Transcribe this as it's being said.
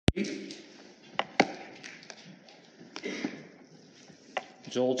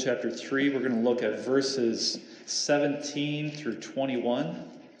Joel chapter 3, we're going to look at verses 17 through 21.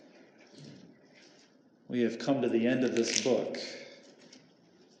 We have come to the end of this book,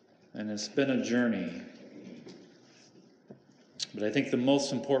 and it's been a journey. But I think the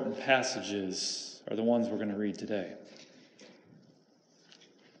most important passages are the ones we're going to read today.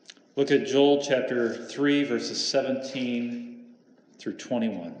 Look at Joel chapter 3, verses 17 through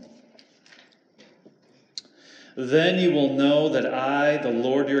 21. Then you will know that I, the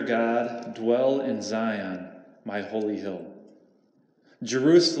Lord your God, dwell in Zion, my holy hill.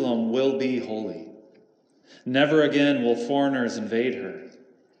 Jerusalem will be holy. Never again will foreigners invade her.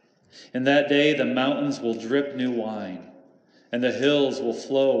 In that day the mountains will drip new wine, and the hills will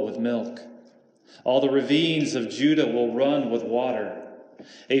flow with milk. All the ravines of Judah will run with water.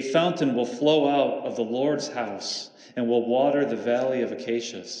 A fountain will flow out of the Lord's house and will water the valley of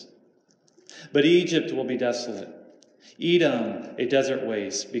acacias. But Egypt will be desolate, Edom a desert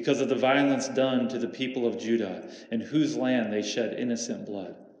waste, because of the violence done to the people of Judah, in whose land they shed innocent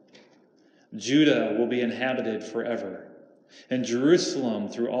blood. Judah will be inhabited forever, and Jerusalem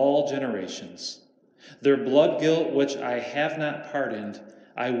through all generations. Their blood guilt, which I have not pardoned,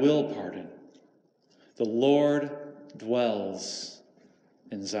 I will pardon. The Lord dwells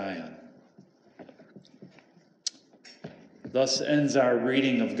in Zion. Thus ends our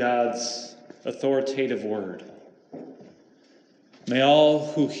reading of God's authoritative word. May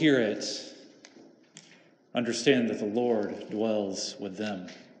all who hear it understand that the Lord dwells with them.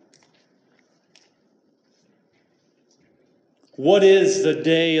 What is the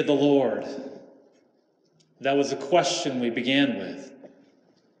day of the Lord? That was a question we began with.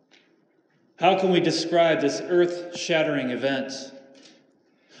 How can we describe this earth-shattering event?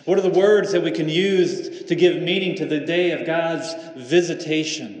 What are the words that we can use to give meaning to the day of God's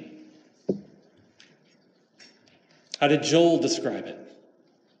visitation? How did Joel describe it?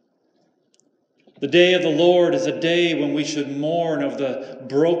 The day of the Lord is a day when we should mourn of the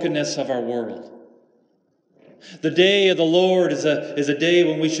brokenness of our world. The day of the Lord is a day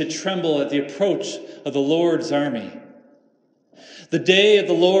when we should tremble at the approach of the Lord's army. The day of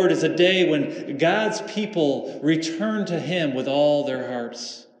the Lord is a day when God's people return to Him with all their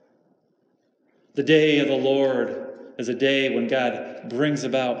hearts. The day of the Lord is a day when God brings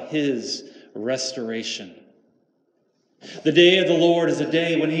about His restoration. The day of the Lord is a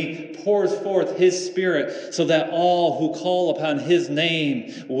day when He pours forth His Spirit so that all who call upon His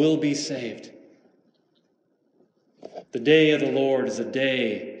name will be saved. The day of the Lord is a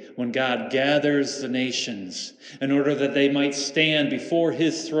day when God gathers the nations in order that they might stand before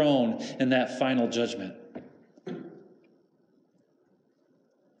His throne in that final judgment.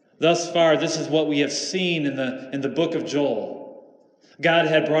 Thus far, this is what we have seen in the book of Joel. God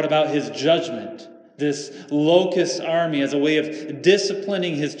had brought about His judgment, this locust army, as a way of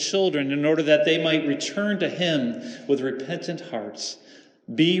disciplining His children in order that they might return to Him with repentant hearts,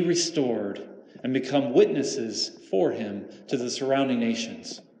 be restored, and become witnesses for Him to the surrounding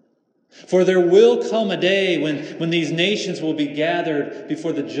nations. For there will come a day when these nations will be gathered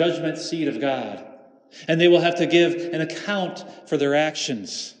before the judgment seat of God, and they will have to give an account for their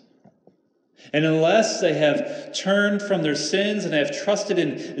actions. And unless they have turned from their sins and have trusted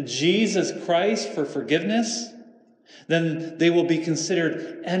in Jesus Christ for forgiveness, then they will be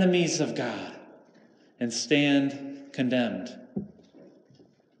considered enemies of God and stand condemned.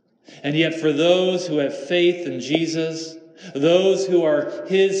 And yet for those who have faith in Jesus, those who are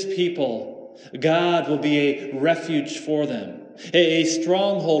His people, God will be a refuge for them, a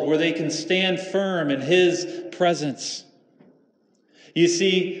stronghold where they can stand firm in His presence. You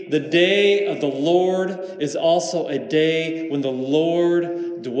see, the day of the Lord is also a day when the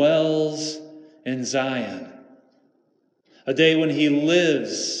Lord dwells in Zion. A day when He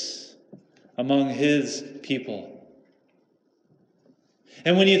lives among His people.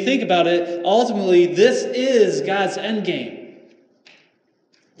 And when you think about it, ultimately, this is God's endgame.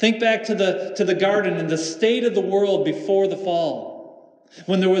 Think back to the garden and the state of the world before the fall,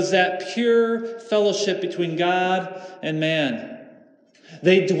 when there was that pure fellowship between God and man.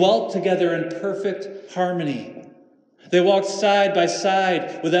 They dwelt together in perfect harmony. They walked side by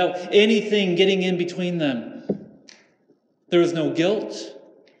side without anything getting in between them. There was no guilt.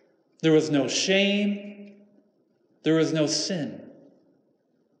 There was no shame. There was no sin.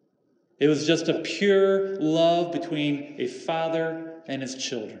 It was just a pure love between a father and his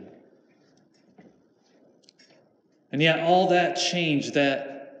children. And yet all that changed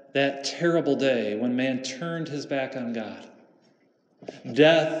that terrible day when man turned his back on God.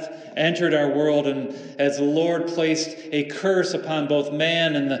 Death entered our world, and as the Lord placed a curse upon both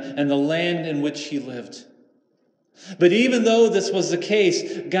man and the land in which he lived. But even though this was the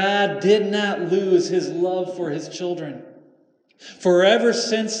case, God did not lose his love for his children. For ever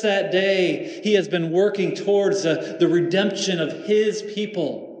since that day, he has been working towards the redemption of his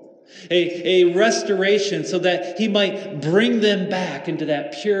people, a restoration so that he might bring them back into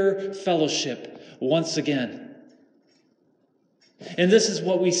that pure fellowship once again. And this is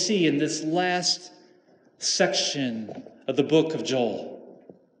what we see in this last section of the book of Joel.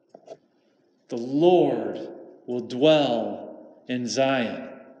 The Lord will dwell in Zion.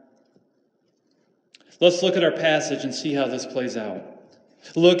 Let's look at our passage and see how this plays out.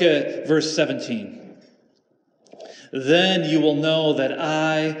 Look at verse 17. Then you will know that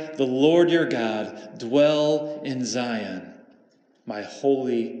I, the Lord your God, dwell in Zion, my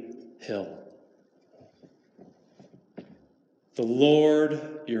holy hill. The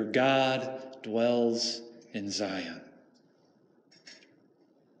Lord your God dwells in Zion.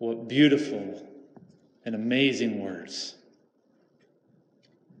 What beautiful and amazing words.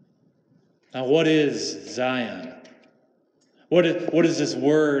 Now, what is Zion? What does this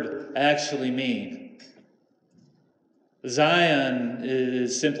word actually mean? Zion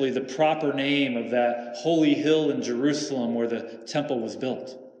is simply the proper name of that holy hill in Jerusalem where the temple was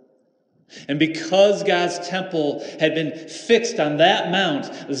built. And because God's temple had been fixed on that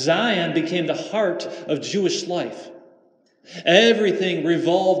mount, Zion became the heart of Jewish life. Everything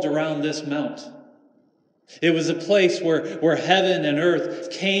revolved around this mount. It was a place where heaven and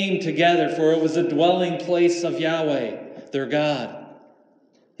earth came together, for it was the dwelling place of Yahweh, their God.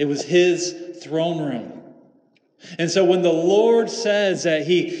 It was his throne room. And so when the Lord says that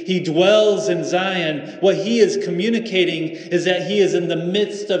he dwells in Zion, what he is communicating is that he is in the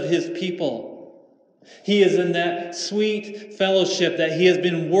midst of his people. He is in that sweet fellowship that he has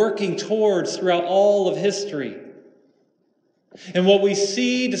been working towards throughout all of history. And what we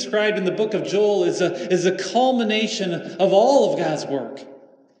see described in the book of Joel is a culmination of all of God's work.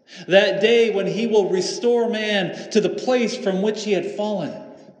 That day when he will restore man to the place from which he had fallen.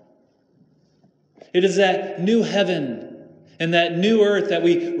 It is that new heaven and that new earth that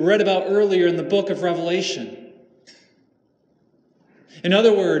we read about earlier in the book of Revelation. In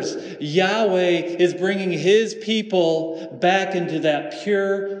other words, Yahweh is bringing his people back into that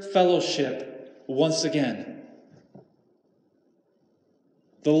pure fellowship once again.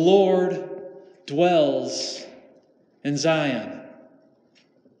 The Lord dwells in Zion.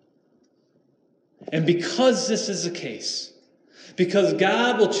 And because this is the case, because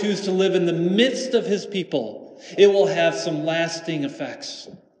God will choose to live in the midst of his people, it will have some lasting effects.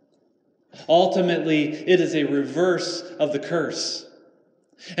 Ultimately, it is a reverse of the curse.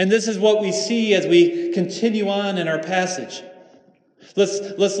 And this is what we see as we continue on in our passage.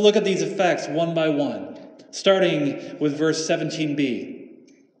 Let's look at these effects one by one, starting with verse 17b.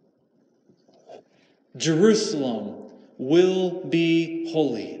 Jerusalem will be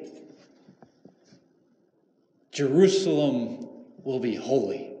holy. Jerusalem will be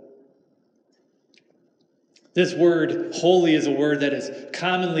holy. This word holy is a word that is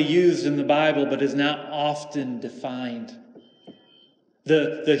commonly used in the Bible but is not often defined.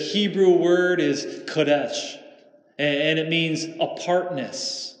 The Hebrew word is kodesh, and it means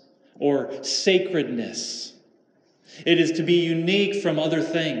apartness or sacredness. It is to be unique from other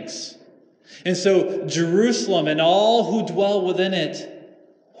things. And so Jerusalem and all who dwell within it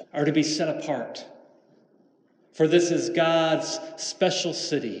are to be set apart. For this is God's special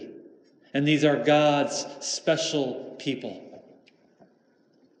city, and these are God's special people.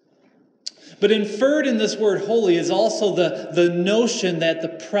 But inferred in this word holy is also the notion that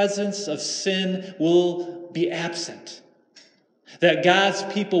the presence of sin will be absent, that God's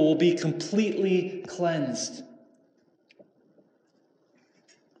people will be completely cleansed.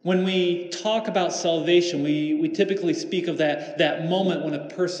 When we talk about salvation, we typically speak of that moment when a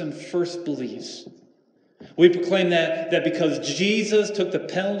person first believes. We proclaim that because Jesus took the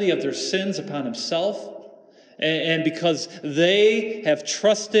penalty of their sins upon himself, and because they have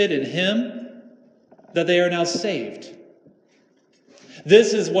trusted in him, that they are now saved.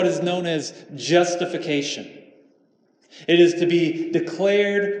 This is what is known as justification. It is to be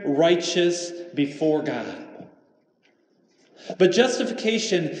declared righteous before God. But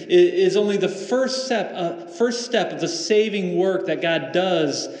justification is only the first step of the saving work that God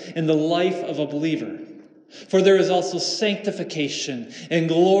does in the life of a believer. For there is also sanctification and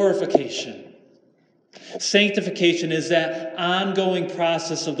glorification. Sanctification is that ongoing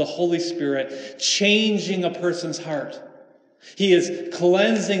process of the Holy Spirit changing a person's heart, He is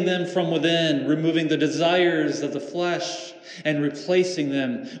cleansing them from within, removing the desires of the flesh and replacing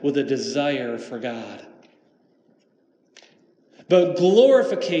them with a desire for God. But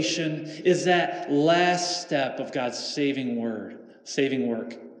glorification is that last step of God's saving work.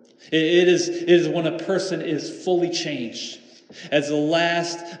 It is when a person is fully changed, as the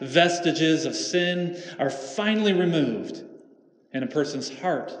last vestiges of sin are finally removed, and a person's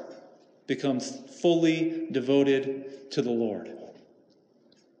heart becomes fully devoted to the Lord.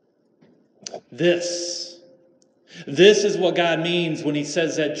 This is what God means when he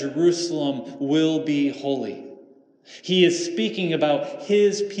says that Jerusalem will be holy. He is speaking about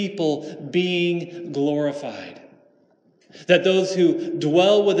his people being glorified. That those who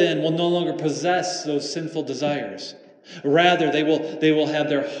dwell within will no longer possess those sinful desires. Rather, they will have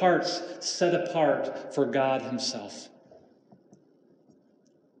their hearts set apart for God himself.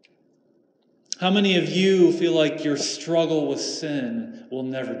 How many of you feel like your struggle with sin will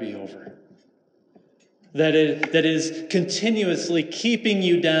never be over? That is continuously keeping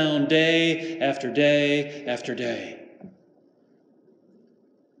you down day after day after day.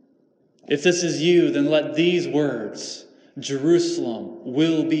 If this is you, then let these words, Jerusalem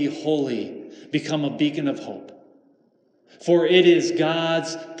will be holy, become a beacon of hope. For it is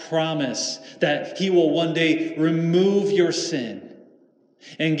God's promise that he will one day remove your sin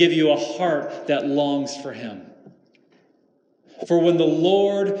and give you a heart that longs for him. For when the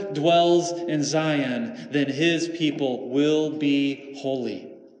Lord dwells in Zion, then his people will be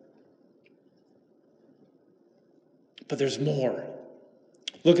holy. But there's more.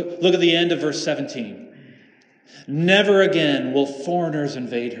 Look at the end of verse 17. Never again will foreigners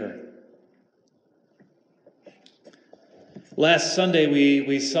invade her. Last Sunday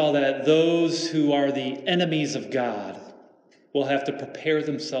we saw that those who are the enemies of God will have to prepare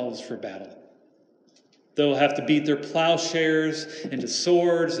themselves for battle. They'll have to beat their plowshares into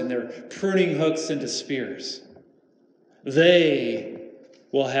swords and their pruning hooks into spears. They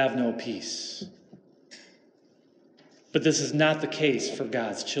will have no peace. But this is not the case for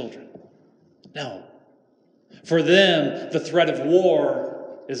God's children. No. For them, the threat of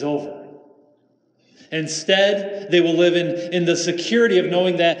war is over. Instead, they will live in the security of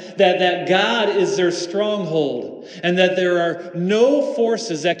knowing that God is their stronghold and that there are no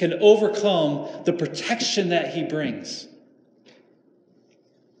forces that can overcome the protection that he brings.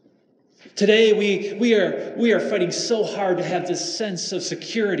 Today, we are fighting so hard to have this sense of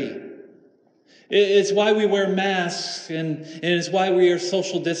security. It's why we wear masks and it's why we are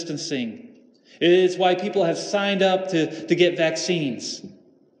social distancing. It's why people have signed up to get vaccines.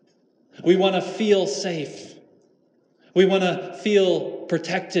 We want to feel safe. We want to feel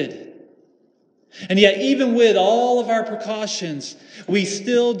protected. And yet, even with all of our precautions, we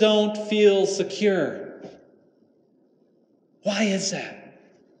still don't feel secure. Why is that?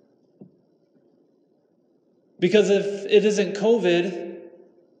 Because if it isn't COVID,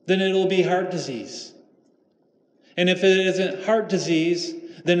 then it'll be heart disease. And if it isn't heart disease,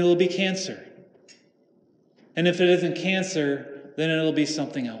 then it'll be cancer. And if it isn't cancer, then it'll be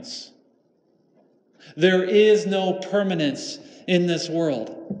something else. There is no permanence in this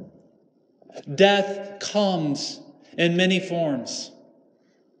world. Death comes in many forms.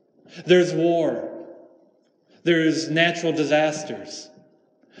 There's war. There's natural disasters.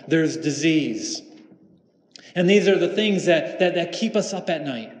 There's disease. And these are the things that keep us up at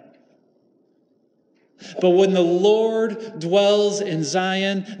night. But when the Lord dwells in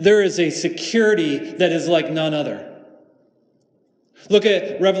Zion, there is a security that is like none other. Look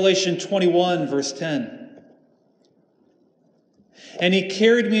at Revelation 21, verse 10. And he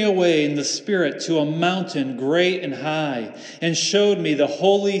carried me away in the Spirit to a mountain great and high, and showed me the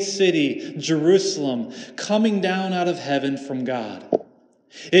holy city, Jerusalem, coming down out of heaven from God.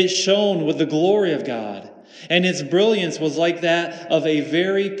 It shone with the glory of God, and its brilliance was like that of a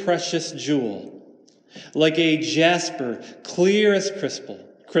very precious jewel, like a jasper, clear as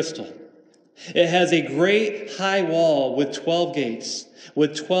crystal. It has a great high wall with 12 gates,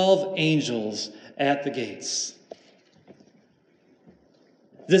 with 12 angels at the gates.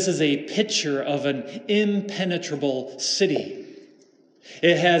 This is a picture of an impenetrable city.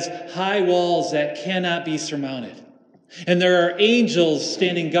 It has high walls that cannot be surmounted. And there are angels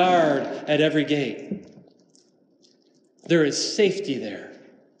standing guard at every gate. There is safety there.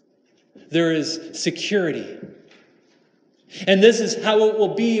 There is security. And this is how it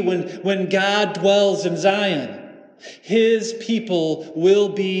will be when God dwells in Zion. His people will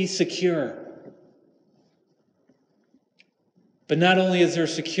be secure. But not only is there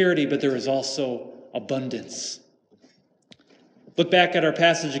security, but there is also abundance. Look back at our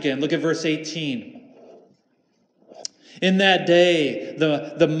passage again. Look at verse 18. In that day,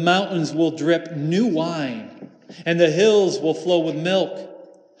 the mountains will drip new wine, and the hills will flow with milk.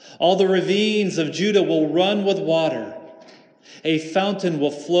 All the ravines of Judah will run with water. A fountain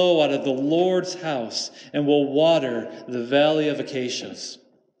will flow out of the Lord's house and will water the valley of Acacias.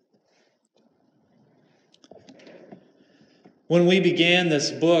 When we began this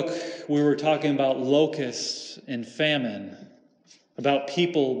book, we were talking about locusts and famine, about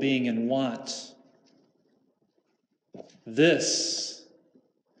people being in want. This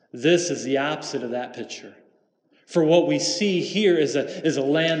is the opposite of that picture. For what we see here is a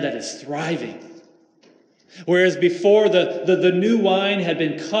land that is thriving. Whereas before the new wine had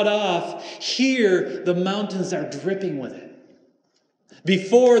been cut off, here the mountains are dripping with it.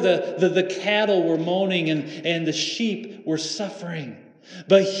 Before the cattle were moaning and the sheep were suffering.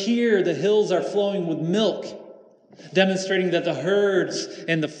 But here the hills are flowing with milk, demonstrating that the herds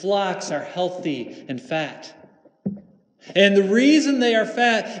and the flocks are healthy and fat. And the reason they are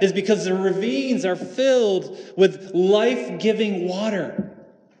fat is because the ravines are filled with life-giving water.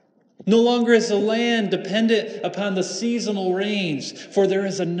 No longer is the land dependent upon the seasonal rains, for there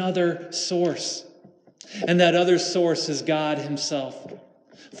is another source. And that other source is God himself.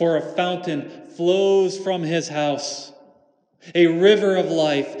 For a fountain flows from his house, a river of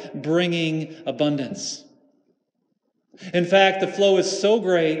life bringing abundance. In fact, the flow is so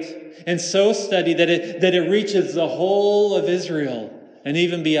great and so steady that it reaches the whole of Israel and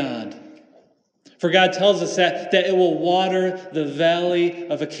even beyond. For God tells us that it will water the valley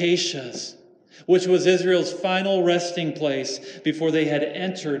of Acacias, which was Israel's final resting place before they had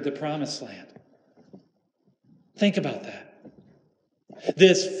entered the promised land. Think about that.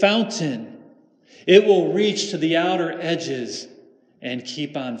 This fountain, it will reach to the outer edges and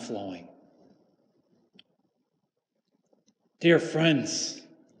keep on flowing. Dear friends,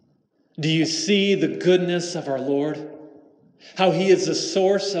 do you see the goodness of our Lord? How he is the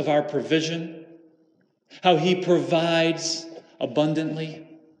source of our provision? How he provides abundantly?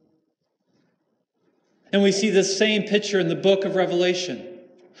 And we see this same picture in the book of Revelation.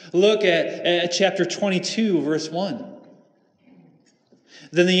 Look at chapter 22, verse 1.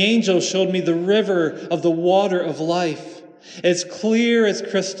 Then the angel showed me the river of the water of life, as clear as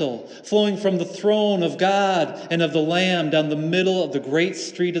crystal, flowing from the throne of God and of the Lamb down the middle of the great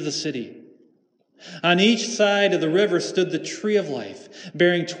street of the city. On each side of the river stood the tree of life,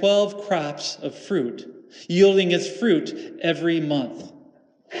 bearing 12 crops of fruit, yielding its fruit every month.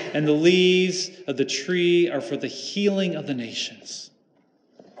 And the leaves of the tree are for the healing of the nations.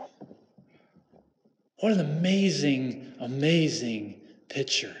 What an amazing, amazing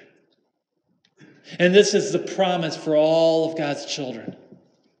picture. And this is the promise for all of God's children.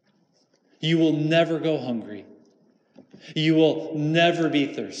 You will never go hungry. You will never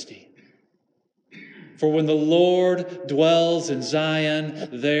be thirsty. For when the Lord dwells in Zion,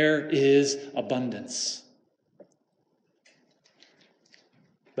 there is abundance.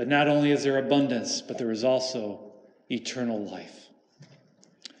 But not only is there abundance, but there is also eternal life.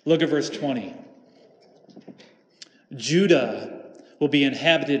 Look at verse 20. Judah will be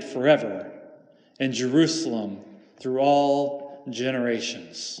inhabited forever, and Jerusalem through all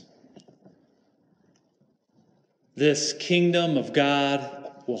generations. This kingdom of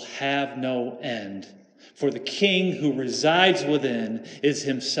God will have no end, for the king who resides within is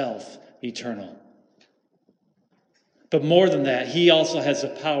himself eternal. But more than that, he also has the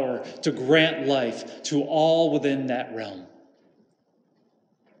power to grant life to all within that realm.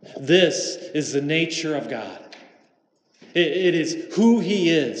 This is the nature of God. It is who he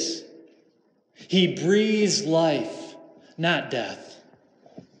is. He breathes life, not death.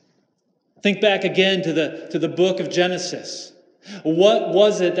 Think back again to the book of Genesis. What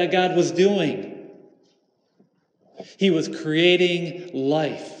was it that God was doing? He was creating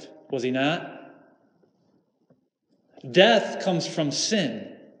life, was he not? Death comes from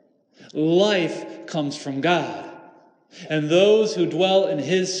sin. Life comes from God. And those who dwell in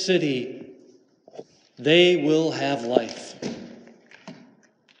his city, they will have life.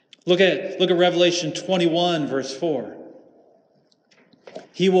 Look at Revelation 21, verse 4.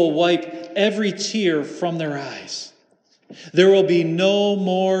 He will wipe every tear from their eyes. There will be no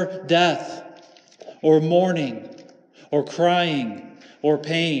more death, or mourning, or crying, or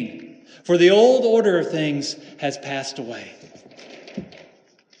pain, for the old order of things has passed away.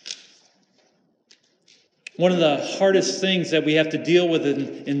 One of the hardest things that we have to deal with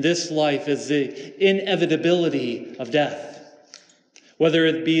in this life is the inevitability of death, whether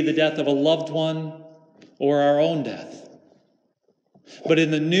it be the death of a loved one or our own death. But in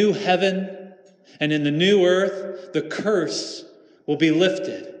the new heaven and in the new earth, the curse will be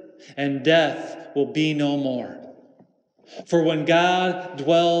lifted and death will be no more. For when God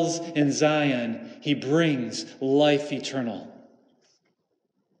dwells in Zion, he brings life eternal.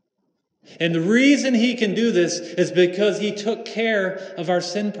 And the reason he can do this is because he took care of our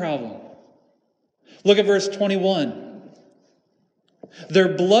sin problem. Look at verse 21. Their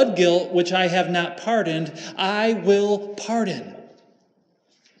blood guilt, which I have not pardoned, I will pardon.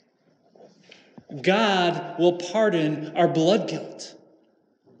 God will pardon our blood guilt.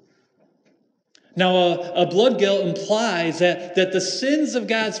 Now, a blood guilt implies that the sins of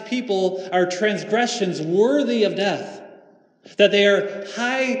God's people are transgressions worthy of death, that they are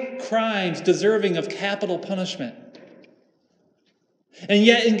high crimes deserving of capital punishment. And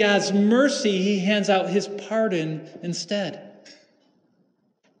yet, in God's mercy, he hands out his pardon instead.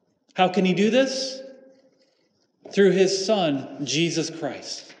 How can he do this? Through his Son, Jesus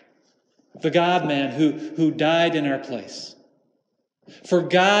Christ, the God-man who died in our place. For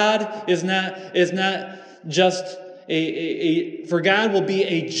God is not just for God will be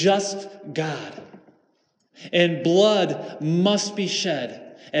a just God. And blood must be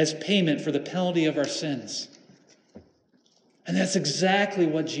shed as payment for the penalty of our sins. And that's exactly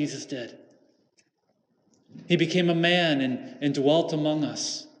what Jesus did. He became a man and dwelt among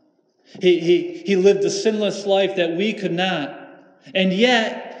us. He lived a sinless life that we could not. And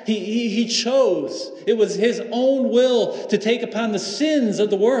yet, he chose. It was his own will to take upon the sins of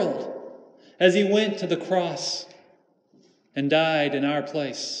the world as he went to the cross and died in our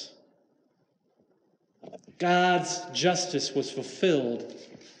place. God's justice was fulfilled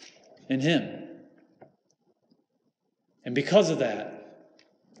in him. And because of that,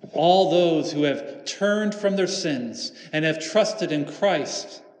 all those who have turned from their sins and have trusted in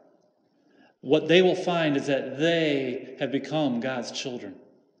Christ, what they will find is that they have become God's children,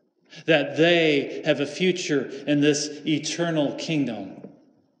 that they have a future in this eternal kingdom.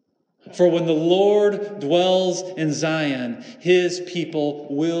 For when the Lord dwells in Zion, his people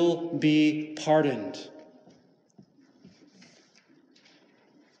will be pardoned.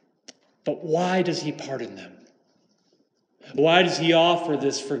 But why does he pardon them? Why does he offer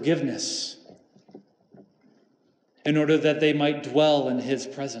this forgiveness? In order that they might dwell in his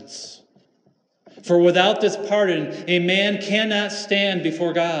presence. For without this pardon, a man cannot stand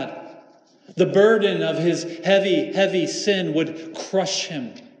before God. The burden of his heavy, heavy sin would crush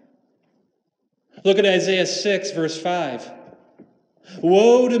him. Look at Isaiah 6, verse 5.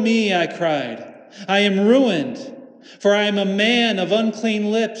 Woe to me, I cried. I am ruined, for I am a man of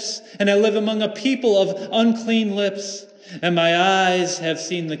unclean lips, and I live among a people of unclean lips. And my eyes have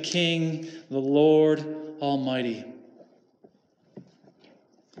seen the King, the Lord Almighty.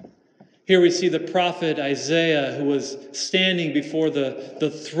 Here we see the prophet Isaiah, who was standing before the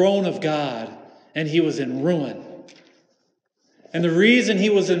throne of God, and he was in ruin. And the reason he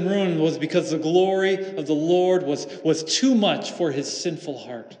was in ruin was because the glory of the Lord was too much for his sinful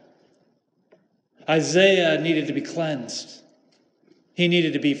heart. Isaiah needed to be cleansed. He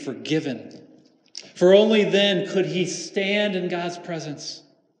needed to be forgiven. For only then could he stand in God's presence.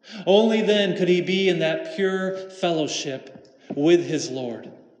 Only then could he be in that pure fellowship with his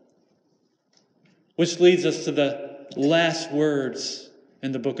Lord. Which leads us to the last words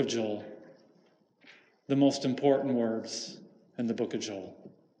in the book of Joel. The most important words in the book of Joel.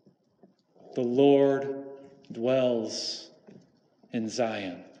 The Lord dwells in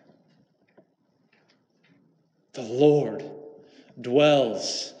Zion. The Lord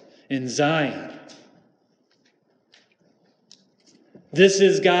dwells in Zion. This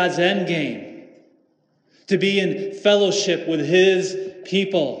is God's end game, to be in fellowship with his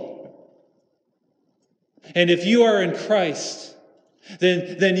people. And if you are in Christ,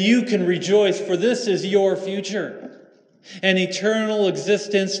 then you can rejoice, for this is your future, an eternal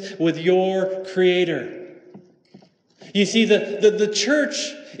existence with your Creator. You see, the church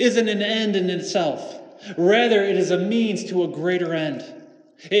isn't an end in itself. Rather, it is a means to a greater end.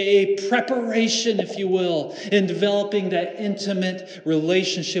 A preparation, if you will, in developing that intimate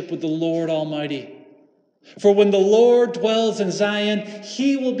relationship with the Lord Almighty. For when the Lord dwells in Zion,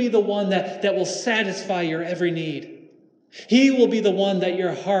 he will be the one that will satisfy your every need. He will be the one that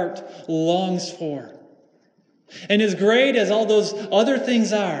your heart longs for. And as great as all those other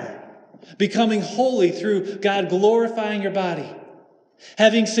things are, becoming holy through God glorifying your body,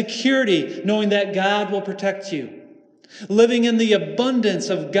 having security knowing that God will protect you, living in the abundance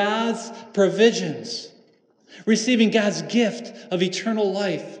of God's provisions, receiving God's gift of eternal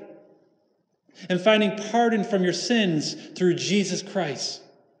life, and finding pardon from your sins through Jesus Christ.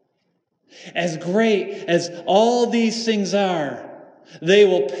 As great as all these things are, they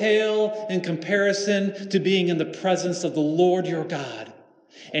will pale in comparison to being in the presence of the Lord your God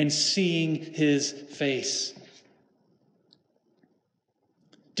and seeing his face.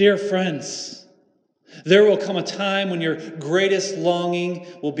 Dear friends, there will come a time when your greatest longing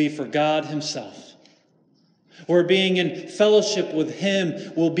will be for God himself, where being in fellowship with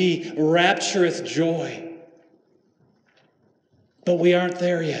him will be rapturous joy. But we aren't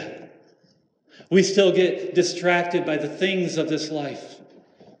there yet. We still get distracted by the things of this life.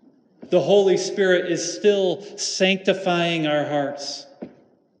 The Holy Spirit is still sanctifying our hearts.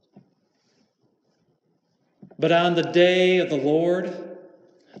 But on the day of the Lord,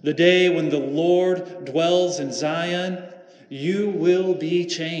 the day when the Lord dwells in Zion, you will be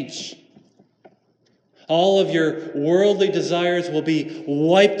changed. All of your worldly desires will be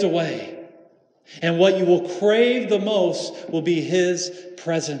wiped away. And what you will crave the most will be his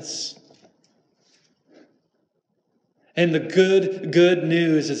presence. And the good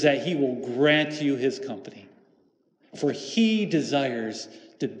news is that he will grant you his company. For he desires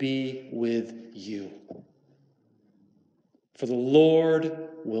to be with you. For the Lord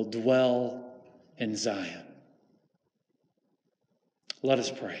will dwell in Zion. Let us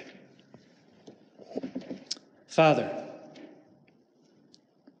pray. Father,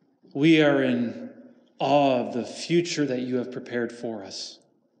 we are in awe of the future that you have prepared for us.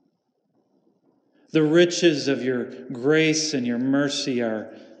 The riches of your grace and your mercy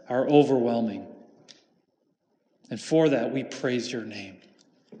are overwhelming. And for that, we praise your name.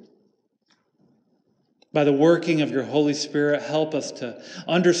 By the working of your Holy Spirit, help us to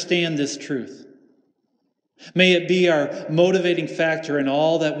understand this truth. May it be our motivating factor in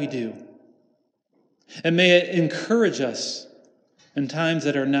all that we do. And may it encourage us in times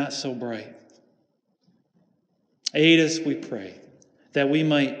that are not so bright. Aid us, we pray, that we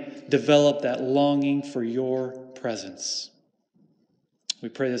might develop that longing for your presence. We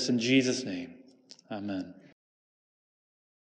pray this in Jesus' name. Amen.